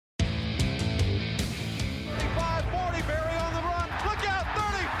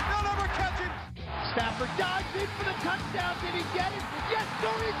dives in for the touchdown. Did he get it? Yes,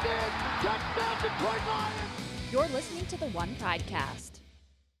 sir, he did. Touchdown, Detroit Lions. You're listening to the One Pridecast.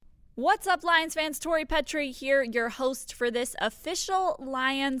 What's up, Lions fans? Tori Petrie here, your host for this official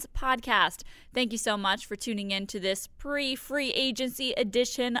Lions podcast. Thank you so much for tuning in to this pre-free agency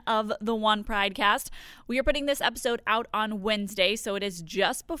edition of the One Pridecast. We are putting this episode out on Wednesday, so it is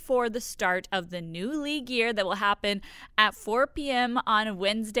just before the start of the new league year that will happen at 4 p.m. on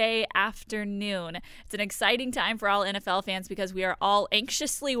Wednesday afternoon. It's an exciting time for all NFL fans because we are all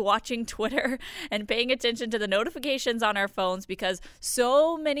anxiously watching Twitter and paying attention to the notifications on our phones because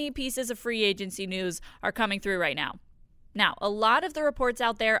so many pieces of free agency news are coming through right now. Now, a lot of the reports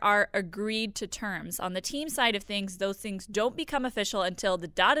out there are agreed to terms. On the team side of things, those things don't become official until the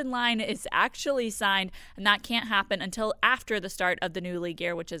dotted line is actually signed, and that can't happen until after the start of the new league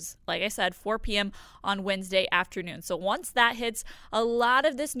year, which is, like I said, 4 p.m. on Wednesday afternoon. So once that hits, a lot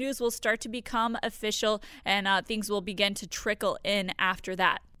of this news will start to become official, and things will begin to trickle in after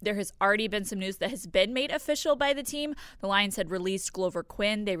that. There has already been some news that has been made official by the team. The Lions had released Glover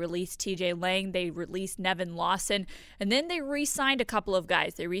Quinn. They released TJ Lang. They released Nevin Lawson. And then they re-signed a couple of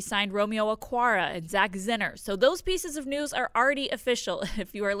guys. They re-signed Romeo Okwara and Zach Zinner. So those pieces of news are already official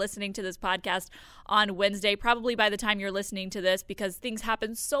if you are listening to this podcast on Wednesday, probably by the time you're listening to this, because things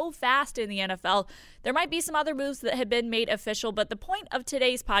happen so fast in the NFL. There might be some other moves that have been made official, but the point of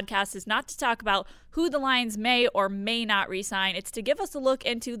today's podcast is not to talk about who the Lions may or may not re-sign. It's to give us a look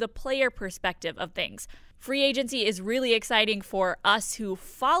into the player perspective of things. Free agency is really exciting for us who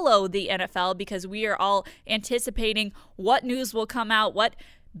follow the NFL because we are all anticipating what news will come out, what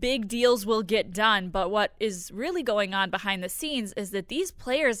big deals will get done. But what is really going on behind the scenes is that these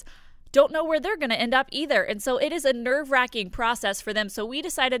players don't know where they're going to end up either. And so it is a nerve-wracking process for them. So we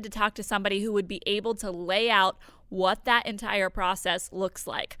decided to talk to somebody who would be able to lay out what that entire process looks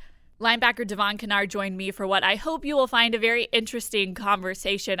like. Linebacker Devon Kennard joined me for what I hope you will find a very interesting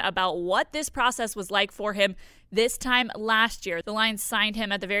conversation about what this process was like for him this time last year. The Lions signed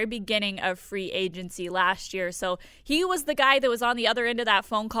him at the very beginning of free agency last year. So he was the guy that was on the other end of that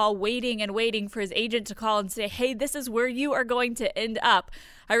phone call waiting and waiting for his agent to call and say, hey, this is where you are going to end up.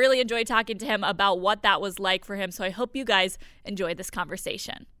 I really enjoyed talking to him about what that was like for him. So I hope you guys enjoy this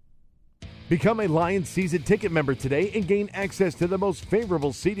conversation. Become a Lions season ticket member today and gain access to the most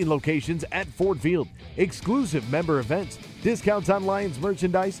favorable seating locations at Ford Field, exclusive member events, discounts on Lions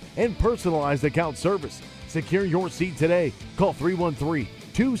merchandise, and personalized account service. Secure your seat today. Call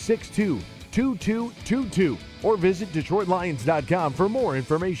 313-262-2222 or visit DetroitLions.com for more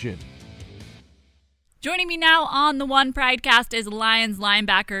information. Joining me now on the One Pridecast is Lions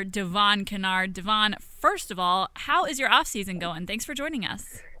linebacker Devon Kennard. Devon, first of all, how is your offseason going? Thanks for joining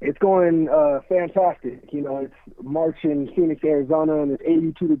us. It's going fantastic. You know, it's March in Phoenix, Arizona, and it's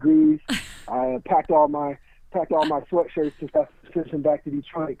 82 degrees. I packed all my sweatshirts and stuff, sent them back to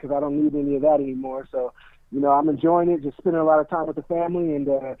Detroit because I don't need any of that anymore. So, you know, I'm enjoying it, just spending a lot of time with the family and,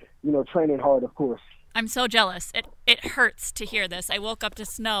 you know, training hard, of course. I'm so jealous. It hurts to hear this. I woke up to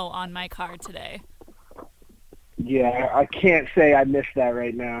snow on my car today. Yeah, I can't say I miss that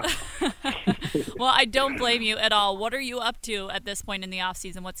right now. Well, I don't blame you at all. What are you up to at this point in the off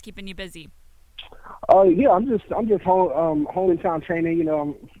season? What's keeping you busy? Yeah, I'm just home in town training. You know,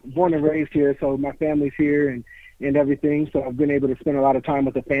 I'm born and raised here, so my family's here and everything. So I've been able to spend a lot of time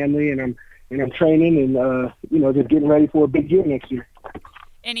with the family, and I'm training and you know, just getting ready for a big year next year.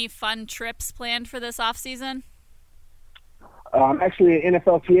 Any fun trips planned for this off season? I'm actually an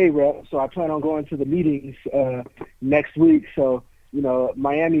NFLPA rep, so I plan on going to the meetings next week. So, you know,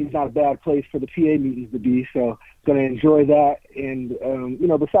 Miami's not a bad place for the PA meetings to be, so going to enjoy that. And, you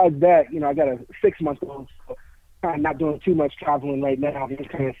know, besides that, you know, I got a 6-month-old, so kind of not doing too much traveling right now. I'm just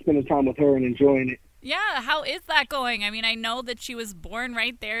kind of spending time with her and enjoying it. Yeah, how is that going? I mean, I know that she was born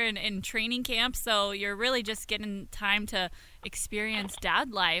right there in training camp, so you're really just getting time to experience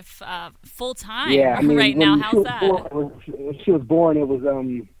dad life full time right now. How's that? When she was born, it was,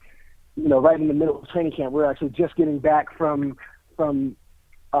 you know, right in the middle of training camp. We're actually just getting back from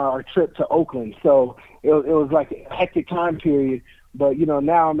our trip to Oakland, so it was like a hectic time period. But, you know,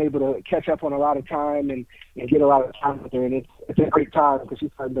 now I'm able to catch up on a lot of time and get a lot of time with her, and it's a great time because she's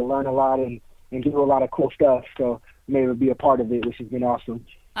starting to learn a lot and do a lot of cool stuff. So I'm able to be a part of it, which has been awesome.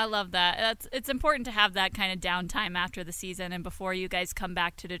 I love that. It's important to have that kind of downtime after the season and before you guys come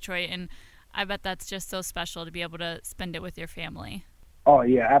back to Detroit. And I bet that's just so special to be able to spend it with your family. Oh,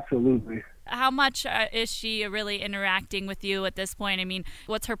 yeah, absolutely. How much is she really interacting with you at this point? I mean,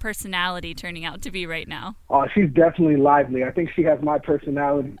 what's her personality turning out to be right now? Oh, she's definitely lively. I think she has my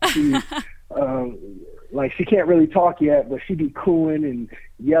personality. She's, like she can't really talk yet, but she be cooing and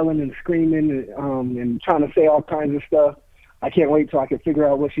yelling and screaming and trying to say all kinds of stuff. I can't wait till I can figure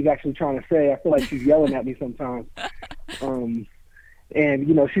out what she's actually trying to say. I feel like she's yelling at me sometimes. And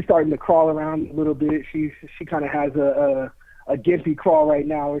you know, she's starting to crawl around a little bit. She kind of has a gimpy crawl right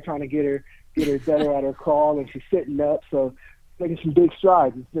now. We're trying to get her better at her crawl, and she's sitting up, so making some big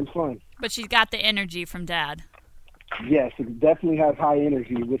strides. It's been fun. But she's got the energy from Dad. Yes, it definitely has high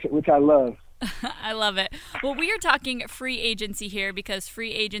energy, which I love. I love it. Well, we are talking free agency here because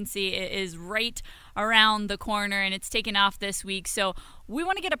free agency is right around the corner and it's taken off this week. So we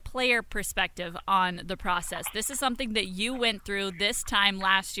want to get a player perspective on the process. This is something that you went through this time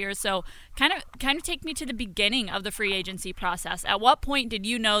last year. So kind of take me to the beginning of the free agency process. At what point did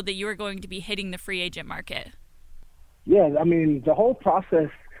you know that you were going to be hitting the free agent market? Yeah, I mean, the whole process,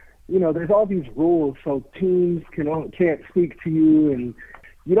 you know, there's all these rules, so teams can't speak to you, and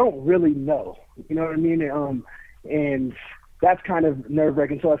you don't really know, you know what I mean? And that's kind of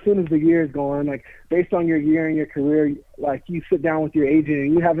nerve-wracking. So as soon as the year is going, like, based on your year and your career, like, you sit down with your agent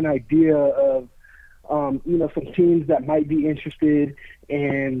and you have an idea of, you know, some teams that might be interested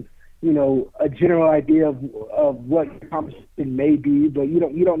and, you know, a general idea of what your competition may be, but you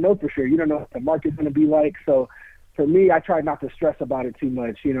don't know for sure. You don't know what the market's going to be like. So for me, I tried not to stress about it too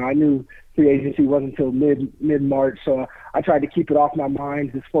much. You know, I knew free agency wasn't until mid-March, so I tried to keep it off my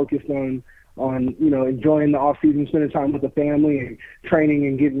mind, just focused on you know, enjoying the off season, spending time with the family and training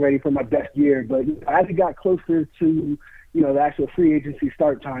and getting ready for my best year. But as it got closer to, you know, the actual free agency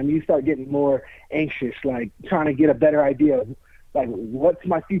start time, you start getting more anxious, like trying to get a better idea of, like, what's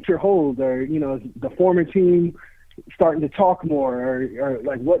my future hold, or, you know, the former team starting to talk more, or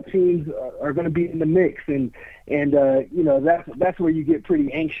like what teams are going to be in the mix, and you know, that's where you get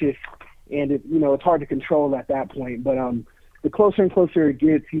pretty anxious, and you know, it's hard to control at that point. But the closer and closer it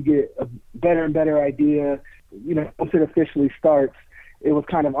gets, you get a better and better idea. You know, once it officially starts, it was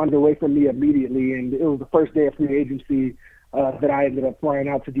kind of underway for me immediately, and it was the first day of free agency that I ended up flying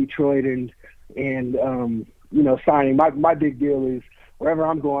out to Detroit and you know, signing. My big deal is, wherever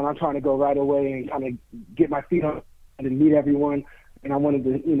I'm going, I'm trying to go right away and kind of get my feet on and meet everyone. And I wanted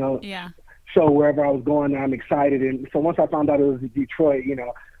to, you know, show wherever I was going that I'm excited. And so once I found out it was Detroit, you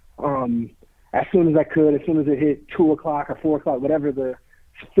know, as soon as I could, as soon as it hit 2 o'clock or 4 o'clock, whatever the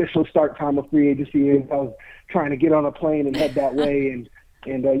official start time of free agency is, I was trying to get on a plane and head that way. And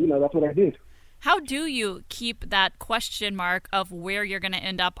you know, that's what I did. How do you keep that question mark of where you're going to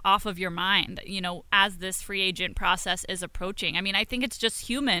end up off of your mind, you know, as this free agent process is approaching? I mean, I think it's just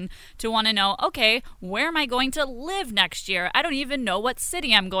human to want to know, okay, where am I going to live next year? I don't even know what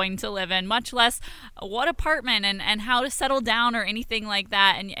city I'm going to live in, much less what apartment and how to settle down or anything like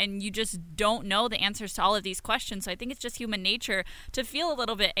that. And you just don't know the answers to all of these questions. So I think it's just human nature to feel a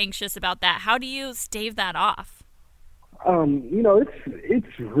little bit anxious about that. How do you stave that off? You know,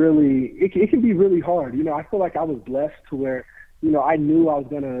 it's really, it can be really hard. You know, I feel like I was blessed to where, you know, I knew I was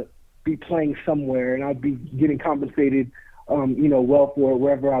going to be playing somewhere and I'd be getting compensated, you know, well for it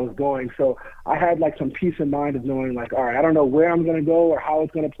wherever I was going. So I had like some peace of mind of knowing, like, all right, I don't know where I'm going to go or how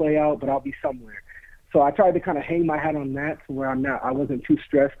it's going to play out, but I'll be somewhere. So I tried to kind of hang my hat on that to where I wasn't too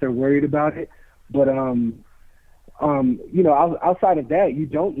stressed or worried about it. But, you know, outside of that, you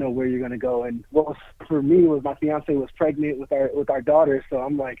don't know where you're going to go. And what was, for me, was my fiance was pregnant with our daughter. So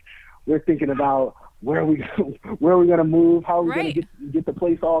I'm like, we're thinking about where are we going to move? How are we going to get the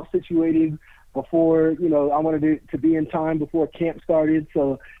place all situated before, you know, I wanted it to be in time before camp started.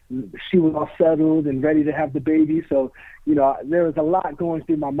 So she was all settled and ready to have the baby. So, you know, there was a lot going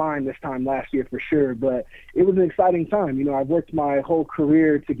through my mind this time last year for sure. But it was an exciting time. You know, I worked my whole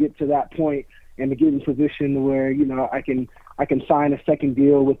career to get to that point and to get in a position where, you know, I can sign a second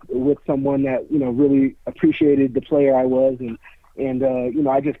deal with someone that, you know, really appreciated the player I was, and you know,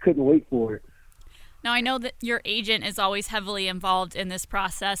 I just couldn't wait for it. Now, I know that your agent is always heavily involved in this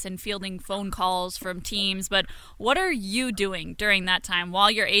process and fielding phone calls from teams, but what are you doing during that time while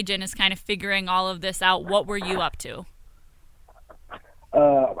your agent is kind of figuring all of this out? What were you up to?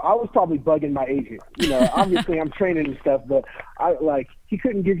 I was probably bugging my agent. You know, obviously I'm training and stuff, but he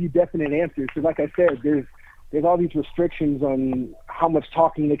couldn't give you definite answers. So like I said, there's all these restrictions on how much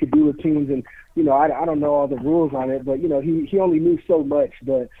talking they could do with teams, and you know, I don't know all the rules on it, but you know, he only knew so much.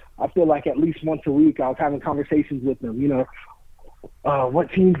 But I feel like at least once a week I was having conversations with him. You know, what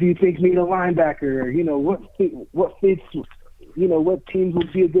teams do you think need a linebacker? You know, what fits? You know, what teams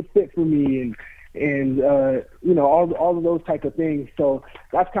would be a good fit for me? And you know, all of those type of things. So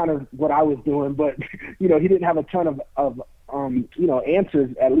that's kind of what I was doing. But you know, he didn't have a ton of you know,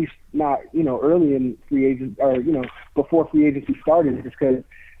 answers, at least not, you know, early in free agent, or you know, before free agency started, just because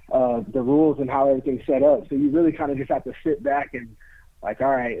the rules and how everything's set up. So you really kind of just have to sit back and like,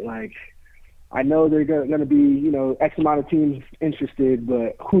 all right, like I know they're going to be, you know, X amount of teams interested,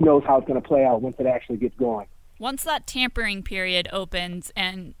 but who knows how it's going to play out once it actually gets going. Once that tampering period opens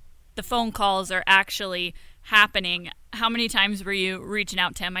and the phone calls are actually happening, how many times were you reaching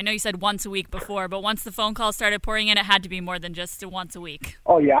out to him? I know you said once a week before, but once the phone calls started pouring in, it had to be more than just once a week.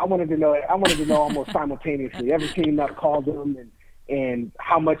 Oh yeah, I wanted to know almost simultaneously every team that called them and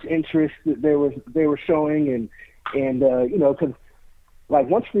how much interest that they were showing and you know, because like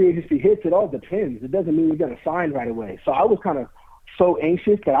once free agency hits, it all depends. It doesn't mean you're going to sign right away. So I was kind of so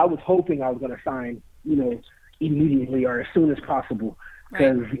anxious that I was hoping I was going to sign, you know, immediately or as soon as possible.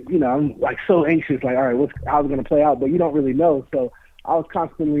 Because, you know, I'm like so anxious, like, all right, how's it going to play out? But you don't really know. So I was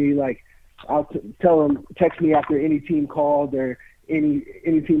constantly like, I'll tell them, text me after any team called or any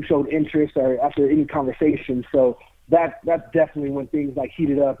team showed interest or after any conversation. So that's definitely when things like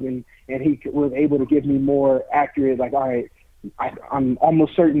heated up and he was able to give me more accurate, like, all right, I'm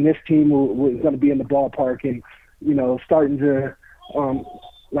almost certain this team was going to be in the ballpark and, you know, starting to,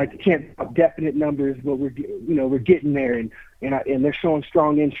 like can't have definite numbers, but we're getting there and they're showing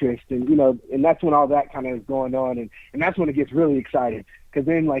strong interest and, you know, and that's when all that kind of is going on. And that's when it gets really exciting because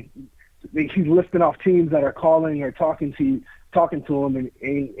then like he's listing off teams that are calling or talking to him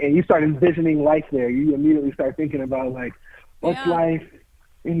and you start envisioning life there. You immediately start thinking about like, what's life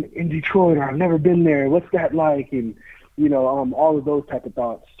in Detroit? Or I've never been there. What's that like? And, you know, all of those type of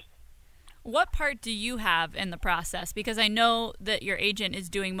thoughts. What part do you have in the process? Because I know that your agent is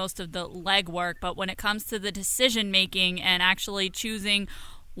doing most of the legwork, but when it comes to the decision-making and actually choosing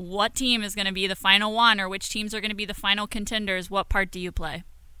what team is going to be the final one or which teams are going to be the final contenders, what part do you play?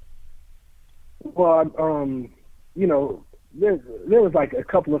 Well, you know, there was like a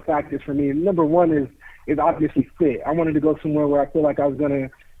couple of factors for me. Number one is obviously fit. I wanted to go somewhere where I feel like I was going to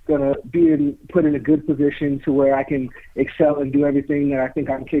be put in a good position to where I can excel and do everything that I think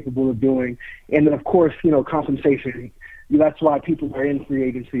I'm capable of doing. And then, of course, you know, compensation. That's why people are in free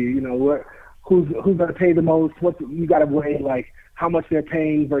agency. You know, who's going to pay the most? You got to weigh like how much they're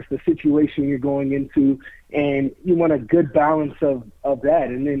paying versus the situation you're going into, and you want a good balance of that.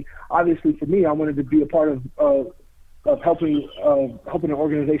 And then, obviously, for me, I wanted to be a part of helping an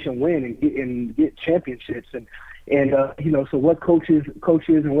organization win and get championships and you know, so what coaches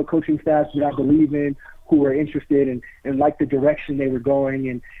and what coaching staffs did I believe in who were interested and like the direction they were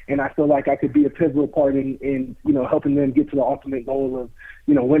going and I feel like I could be a pivotal part in you know, helping them get to the ultimate goal of,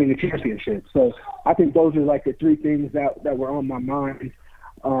 you know, winning a championship. So I think those are like the three things that were on my mind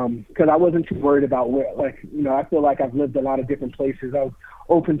because I wasn't too worried about where, like, you know, I feel like I've lived a lot of different places. I was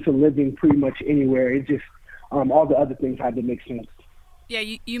open to living pretty much anywhere. It just all the other things had to make sense.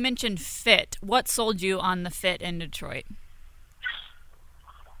 Yeah, you mentioned fit. What sold you on the fit in Detroit?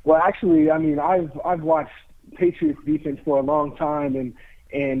 Well, actually, I mean, I've watched Patriots defense for a long time, and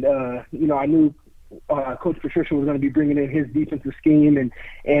you know, I knew Coach Patricia was going to be bringing in his defensive scheme,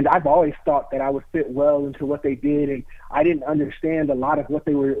 and I've always thought that I would fit well into what they did, and I didn't understand a lot of what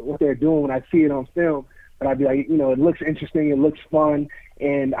they were doing when I see it on film. But I'd be like, you know, it looks interesting, it looks fun,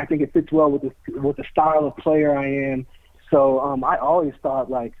 and I think it fits well with the style of player I am. So I always thought,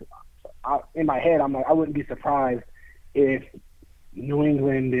 like, in my head, I'm like, I wouldn't be surprised if New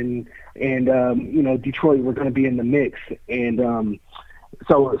England and you know, Detroit were going to be in the mix. And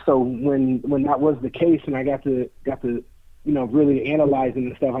so when that was the case, and I got to you know, really analyzing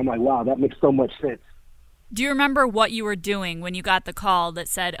and stuff, I'm like, wow, that makes so much sense. Do you remember what you were doing when you got the call that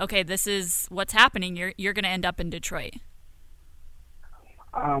said, okay, this is what's happening? You're going to end up in Detroit?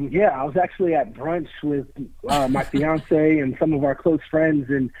 Yeah, I was actually at brunch with my fiance and some of our close friends,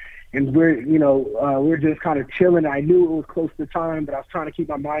 and we're just kind of chilling. I knew it was close to time, but I was trying to keep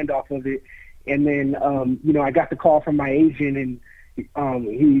my mind off of it. And then, you know, I got the call from my agent, and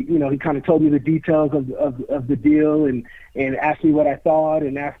he kind of told me the details of the deal, and asked me what I thought,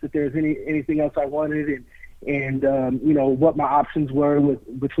 and asked if there was anything else I wanted, and you know, what my options were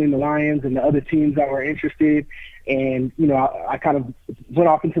between the Lions and the other teams that were interested. And, you know, I kind of went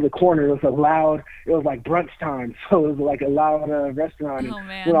off into the corner. It was like brunch time. So it was like a loud restaurant. Oh,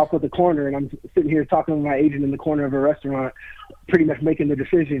 man. Went off with the corner, and I'm sitting here talking with my agent in the corner of a restaurant, pretty much making the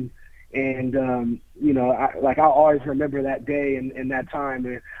decision. And, you know, I'll always remember that day and that time.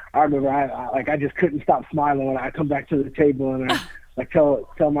 And I remember I just couldn't stop smiling when I come back to the table and I like tell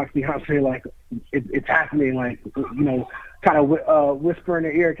my fiance, like, it's happening, like, you know, kind of whisper in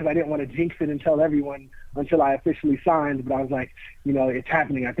her ear because I didn't want to jinx it and tell everyone until I officially signed. But I was like, you know, it's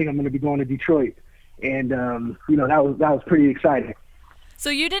happening. I think I'm going to be going to Detroit. And, you know, that was pretty exciting. So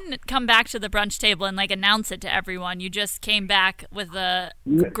you didn't come back to the brunch table and announce it to everyone. You just came back with a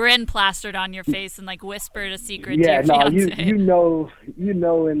grin plastered on your face and whispered a secret to your fiance. you know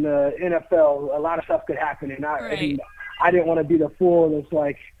in the NFL a lot of stuff could happen, and I didn't want to be the fool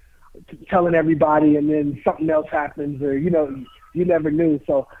that's telling everybody and then something else happens, or you never knew.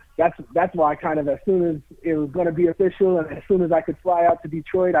 So that's why I kind of, as soon as it was going to be official and as soon as I could fly out to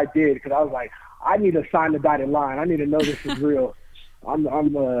Detroit, I did, because I was like, I need to sign the dotted line. I need to know this is real. I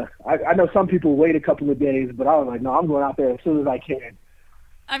know some people wait a couple of days, but I was like, no, I'm going out there as soon as I can.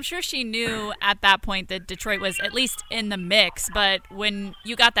 I'm sure she knew at that point that Detroit was at least in the mix, but when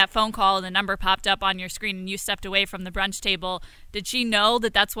you got that phone call and the number popped up on your screen and you stepped away from the brunch table, did she know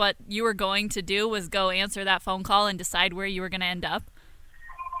that that's what you were going to do, was go answer that phone call and decide where you were going to end up?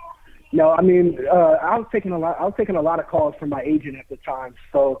 No, I mean, I was taking a lot of calls from my agent at the time,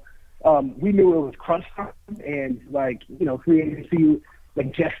 so we knew it was crunch time, and free agency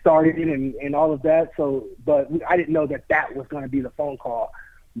just started and all of that. So, but I didn't know that was going to be the phone call.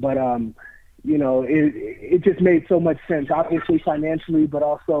 But it just made so much sense, obviously financially, but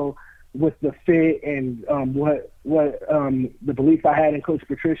also with the fit and what the belief I had in Coach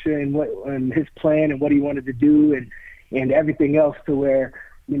Patricia and his plan and what he wanted to do and everything else, to where,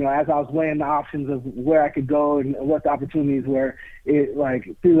 as I was weighing the options of where I could go and what the opportunities were,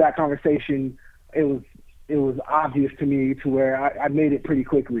 through that conversation, it was obvious to me, to where I made it pretty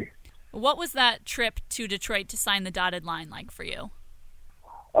quickly. What was that trip to Detroit to sign the dotted line like for you?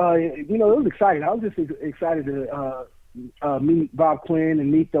 It was exciting. I was just excited to meet Bob Quinn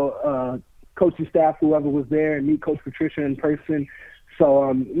and meet the coaching staff, whoever was there, and meet Coach Patricia in person. So,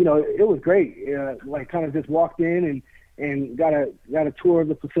 it was great. Kind of just walked in and got a tour of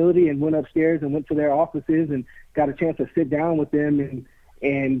the facility and went upstairs and went to their offices and got a chance to sit down with them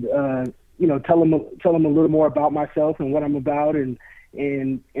and tell them a little more about myself and what I'm about and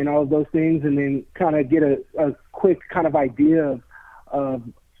all of those things, and then kind of get a quick kind of idea of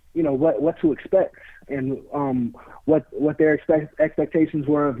what to expect and what their expectations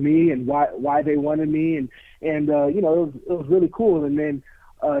were of me and why they wanted me, and it was really cool. And then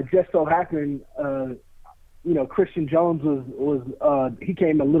just so happened, Christian Jones was he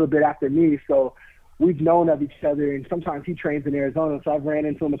came a little bit after me, so we've known of each other, and sometimes he trains in Arizona, so I've ran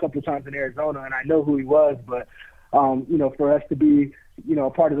into him a couple of times in Arizona, and I know who he was. But for us to be a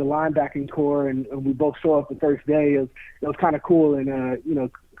part of the linebacking core, and we both show up the first day, it was kind of cool.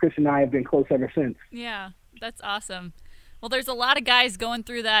 And Chris and I have been close ever since. Yeah, that's awesome. Well, there's a lot of guys going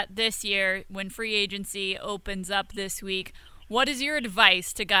through that this year when free agency opens up this week. What is your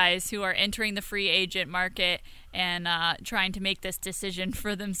advice to guys who are entering the free agent market and trying to make this decision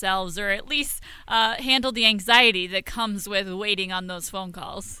for themselves, or at least handle the anxiety that comes with waiting on those phone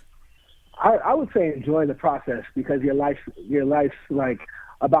calls? I would say enjoy the process, because your life's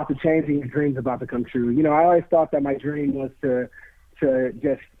about to change and your dream's about to come true. I always thought that my dream was to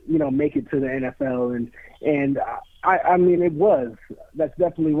just make it to the NFL, and I mean that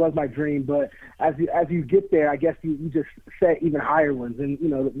definitely was my dream. But as you get there, I guess you just set even higher ones, and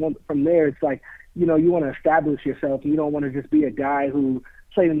from there it's you want to establish yourself. You don't want to just be a guy who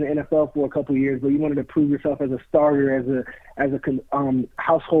played in the NFL for a couple of years, but you wanted to prove yourself as a starter, as a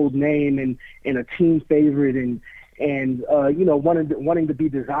household name and a team favorite, and wanting to be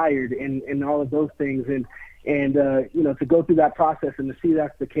desired and all of those things, and to go through that process and to see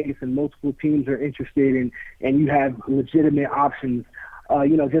that's the case and multiple teams are interested and you have legitimate options.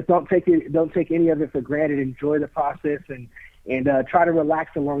 Just don't take any of it for granted. Enjoy the process and try to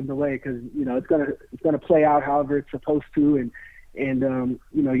relax along the way, because it's gonna play out however it's supposed to, and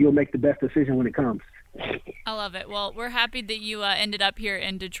you'll make the best decision when it comes. I love it. Well, we're happy that you ended up here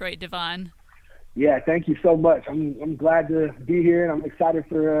in Detroit, Devon. Yeah, thank you so much. I'm glad to be here, and I'm excited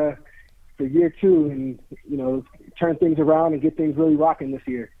for year two, and turn things around and get things really rocking this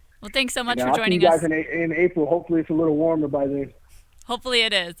year. Well, thanks so much for joining us. I'll see you guys in April. Hopefully it's a little warmer by then. Hopefully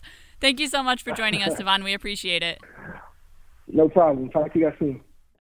it is. Thank you so much for joining us, Devon. We appreciate it. No problem. Talk to you guys soon.